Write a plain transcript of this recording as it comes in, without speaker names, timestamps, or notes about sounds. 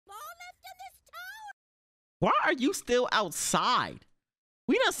Why are you still outside?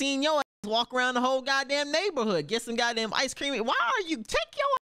 We done seen your ass walk around the whole goddamn neighborhood, get some goddamn ice cream. Why are you take your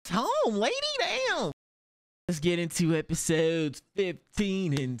ass home, lady? Damn. Let's get into episodes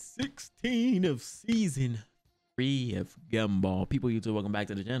 15 and 16 of season 3 of Gumball. People, YouTube, welcome back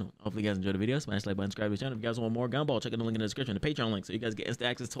to the channel. Hopefully you guys enjoyed the video. Smash the like button, subscribe to the channel. If you guys want more Gumball, check out the link in the description, the Patreon link, so you guys get instant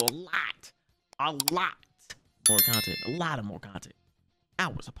access to a lot more content, a lot of more content.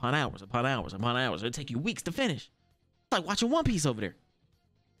 Hours upon hours upon hours upon hours. It'll take you weeks to finish. It's like watching One Piece over there.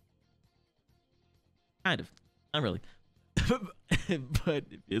 Kind of, not really. But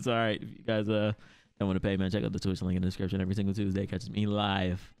it's all right if you guys don't want to pay, man. Check out the Twitch link in the description. Every single Tuesday catches me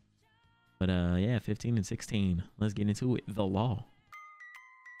live. But yeah, 15 and 16. Let's get into it. The law.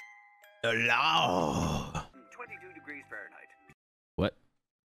 The law. 22 degrees Fahrenheit. What?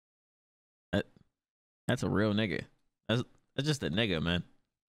 That's a real nigga. That's just a nigga, man.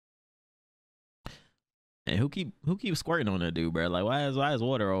 And who keeps squirting on that dude, bro? Like, why is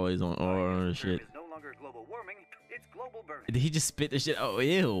water always on shit? It's no longer global warming, it's global burning. Did he just spit the shit? Oh,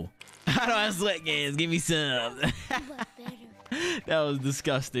 ew. How do I sweat games? Give me some. That was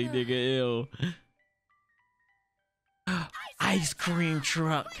disgusting, nigga. Ew. Ice cream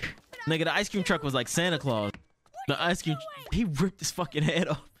truck. Nigga, the ice cream truck was like Santa Claus. The ice cream, he ripped his fucking head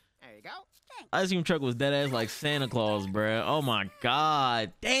off. There you go. Ice cream truck was dead ass like Santa Claus, bruh. Oh my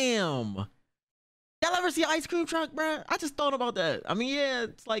god. Damn. Y'all ever see an ice cream truck, bruh? I just thought about that. I mean, yeah,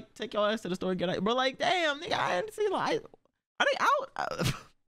 it's like take your ass to the store and get it. But like, damn, nigga, I didn't see like, are they out?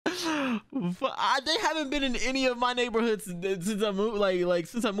 They haven't been in any of my neighborhoods since I moved, like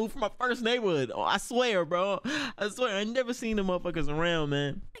since I moved from my first neighborhood. Oh, I swear, bro. I swear, I never seen them motherfuckers around,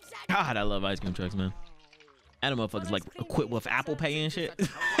 man. God, I love ice cream trucks, man. And the motherfuckers like equipped with Apple Pay and shit.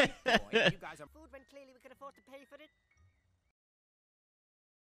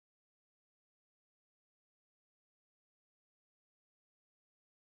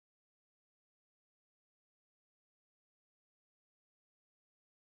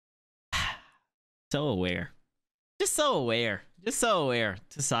 So aware. Just so aware. Just so aware.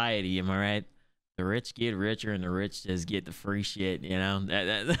 Society, am I right? The rich get richer and the rich just get the free shit, you know?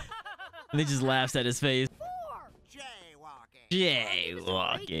 And he just laughs at his face.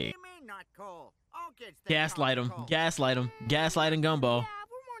 Jaywalking. Gaslight him. Gaslight him. Gaslighting Gumball.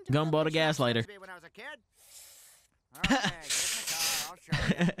 Gumball the gaslighter.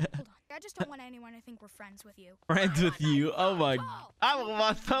 I just don't want anyone to think we're friends with you. Friends with you? Oh my. I want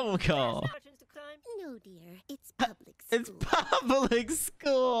my phone call. No, dear. It's public school. It's public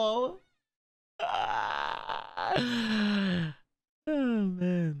school. Oh,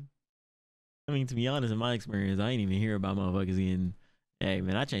 man. I mean, to be honest, in my experience, I ain't even hear about motherfuckers getting. Hey,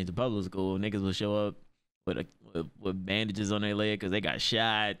 man, I changed to public school. Niggas will show up with bandages on their leg because they got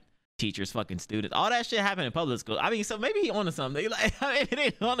shot. Teachers, fucking students, all that shit happened in public school. I mean, so maybe he onto something. Like, maybe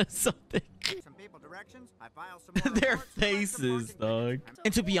they onto something. Some people directions. I file some Their faces, dog.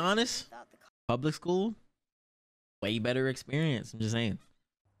 And to be honest, public school, way better experience. I'm just saying.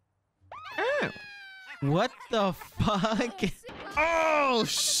 Oh, what the fuck? Oh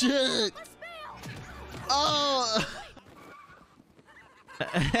shit! Oh.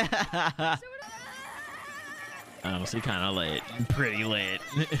 Oh, she kind of lit. Pretty lit.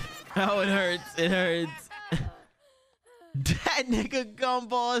 Oh, it hurts. It hurts. That nigga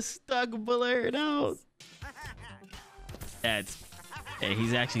Gumball stuck blurred out. That's... Hey,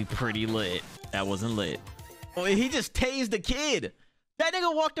 he's actually pretty lit. That wasn't lit. Oh, he just tased the kid. That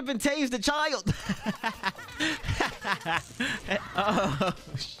nigga walked up and tased the child. Oh,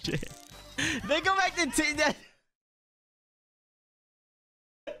 shit. They go back to that.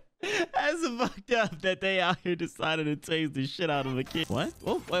 That's fucked up that they out here decided to tase the shit out of a kid. What?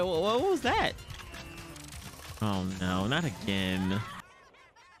 Whoa, wait, what was that? Oh no, not again.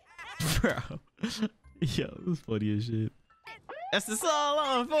 Bro. Yo, it was funny as shit. That's the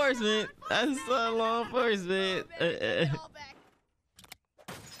law enforcement. That's the law enforcement.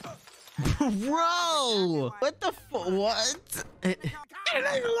 Bro! What the fuck? What? Get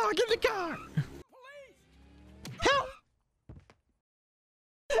lock in the car! Help!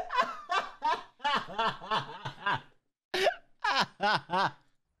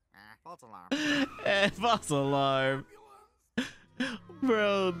 False alarm. False alarm.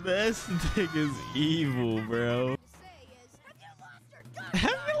 Bro, this nigga's evil, bro.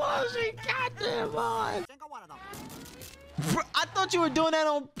 Have you lost your goddamn mind? Bro, I thought you were doing that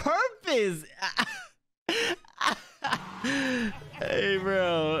on purpose. Hey,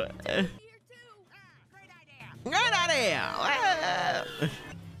 bro. Great idea.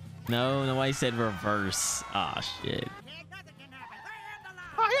 No, nobody said reverse. Ah, shit.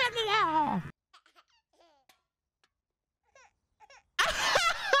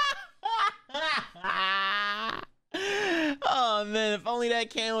 If only that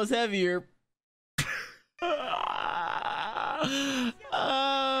can was heavier.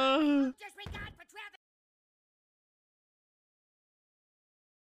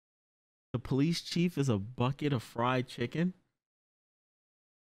 The police chief is a bucket of fried chicken.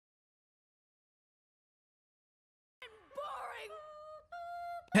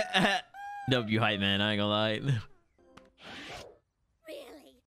 W hype, man. I ain't gonna lie.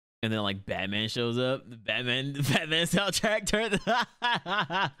 Really? And then like Batman shows up. The Batman soundtrack turned.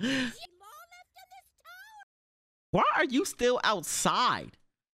 Why are you still outside?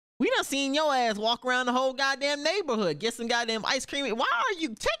 We done seen your ass walk around the whole goddamn neighborhood, get some goddamn ice cream. Why are you?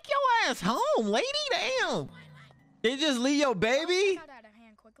 Take your ass home, lady. Damn. They just leave your baby?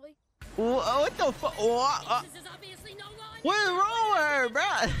 What the fuck? What's wrong with her, bro?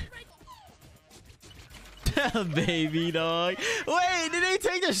 Baby dog. Wait, did they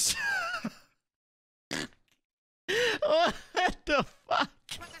take the What the fuck?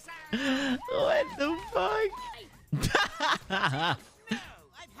 What the fuck?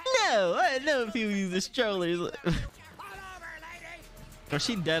 No, I know people use the strollers. Or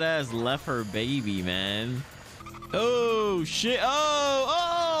she dead ass left her baby, man. Oh shit.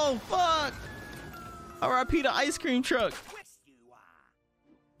 Oh fuck. R.I.P. the ice cream truck.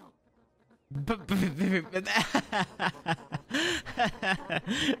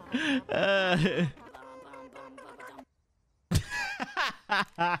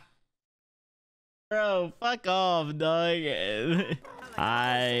 Bro, fuck off, dog.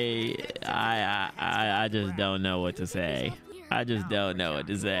 I just don't know what to say. I just don't know what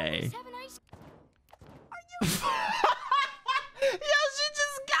to say. Yo, she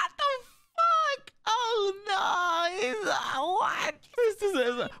just got the fuck. Oh no. What?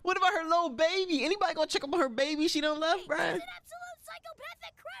 What about her little baby? Anybody gonna check up on her baby? She done left, bro.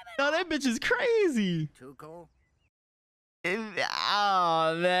 No, that bitch is crazy. Too cool.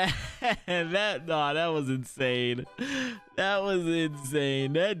 Oh man, that was insane. That was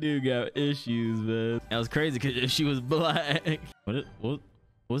insane. That dude got issues, man. That was crazy because she was black. What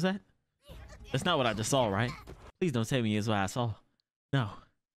was that? That's not what I just saw, right? Please don't tell me it's what I saw. No.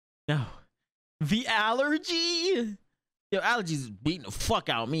 The allergy. Yo, allergies is beating the fuck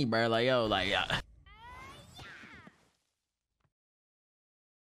out of me, bro. Like yo, like yeah.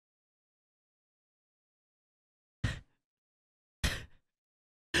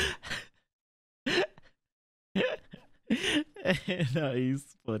 No, he's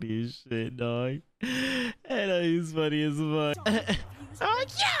funny as shit, dog. No, he's funny as fuck. Oh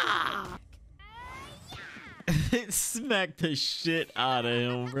yeah! Smack the shit out of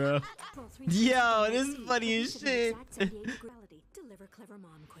him, bro. Yo, this is funny as shit. Deliver clever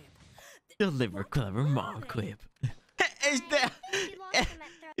mom quip. Deliver clever mom quip. It's that,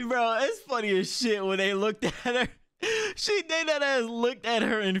 bro, it's funny as shit when they looked at her. They that ass looked at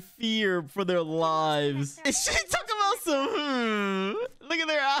her in fear for their lives. And she talking about some look at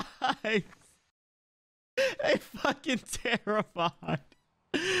their eyes. They fucking terrified.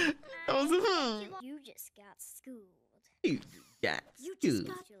 That was You just got schooled. You got Just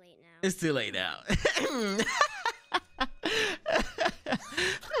got too late now. It's too late now.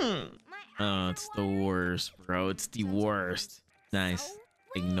 Oh, it's the worst, bro. It's the worst. Nice.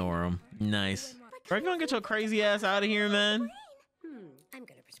 Ignore him. Nice. Bro, you gonna get your crazy ass out of here, man?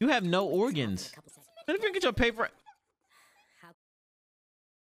 You have no organs. What if you get your paper?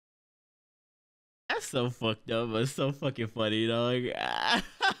 That's so fucked up, but it's so fucking funny, dog.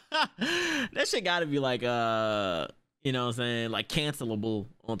 That shit gotta be like, you know what I'm saying? Like cancelable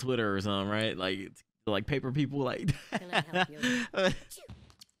on Twitter or something, right? Like paper people, like.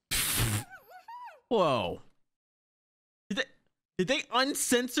 Whoa. Did they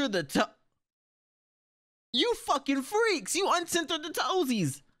uncensor the You fucking freaks! You uncensored the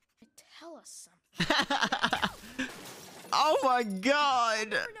toesies! Tell us something. Oh my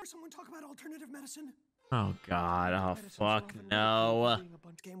god! Someone talk about alternative medicine? Oh god, oh fuck no.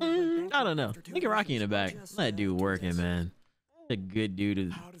 I don't know. Look at Rocky in the back. Let that dude working, man. A good dude,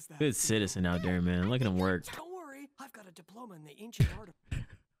 a good citizen out there, man. Look at him work. Don't worry, I've got a diploma in the ancient art of...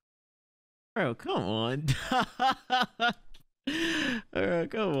 Bro, come on. Bro,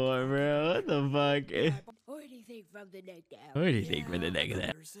 come on, bro. What the fuck? Or anything from the neck down. What do you think for the neck of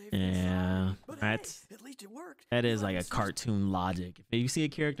that? Yeah, that is like a cartoon logic. If you see a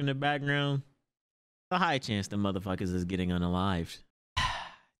character in the background, a high chance the motherfuckers is getting unalived.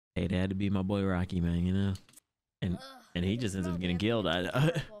 Hey, that had to be my boy Rocky, man, you know? And he just ends up getting killed.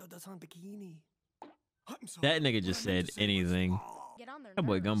 That nigga just said anything. That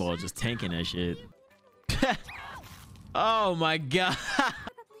boy Gumball just tanking that shit. Oh my god.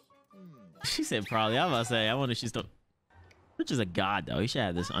 She said probably. I was about to say, I wonder if she's still. Rich is a god, though. He should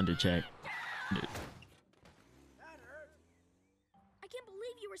have this under check. Dude. I can't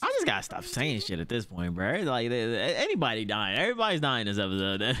believe you were. I just gotta stop saying shit at this point, bro. Like, anybody dying. Everybody's dying this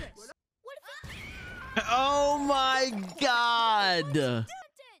episode. Oh my god. Sorry, I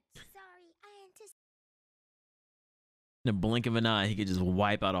anticipated. In the blink of an eye, he could just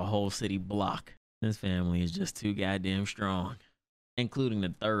wipe out a whole city block. This family is just too goddamn strong, including the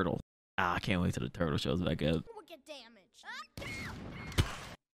turtle. Ah, I can't wait till the turtle shows back up. We'll get damaged.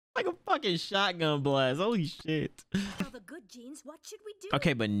 Like a fucking shotgun blast. Holy shit. For the good genes, what should we do?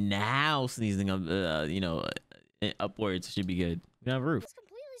 Okay, but now sneezing up, upwards should be good. We got a roof. It's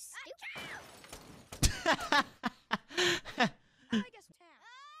completely stupid. I guess town.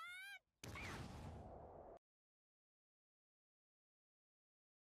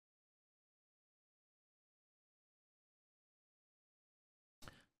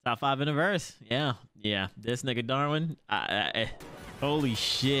 Top 5 in a verse. Yeah. This nigga Darwin. Holy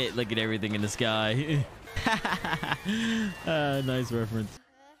shit. Look at everything in the sky. Nice reference.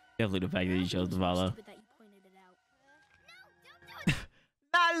 Definitely the fact that he chose to follow. Stupid that you pointed it out.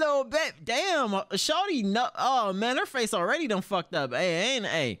 Not a little bit. Damn. Shorty. No. Oh, man. Her face already done fucked up. Hey,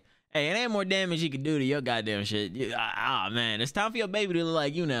 it ain't more damage you can do to your goddamn shit. Man. It's time for your baby to look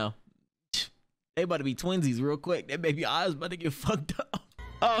like you now. They about to be twinsies real quick. That baby eyes about to get fucked up.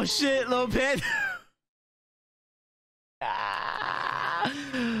 Oh shit, little pet.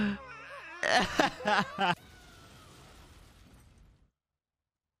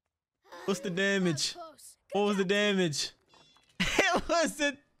 What's the damage? What was the damage? It was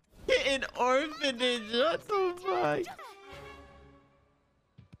an orphanage. What the fuck?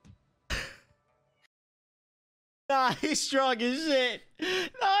 Nah, he's strong as shit. Nah,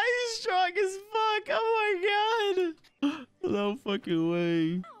 he's strong as fuck. Oh my god. No fucking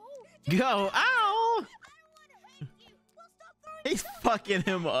way. Go. Ow. He's fucking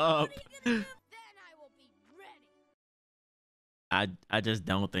him up. I just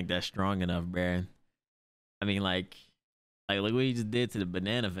don't think that's strong enough, bruh. I mean, like look what he just did to the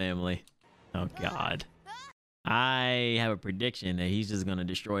banana family. Oh god. I have a prediction that he's just gonna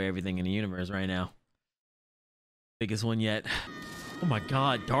destroy everything in the universe right now. Biggest one yet. Oh my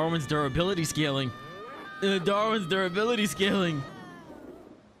god, Darwin's durability scaling. Darwin's durability scaling.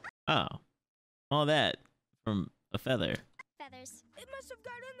 Oh. All that from a feather. Feathers. It must have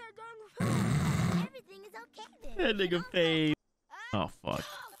got in there, Darwin. Everything is okay then. That nigga fade. Oh fuck.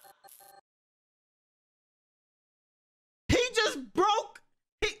 He just broke.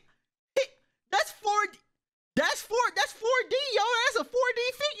 That's 4D. That's 4D, yo. That's a 4D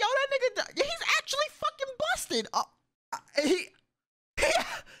feat, yo. That nigga, he's actually fucking busted.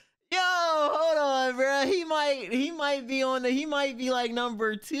 Yo, hold on, bro. He might be on the. He might be like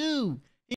number 2.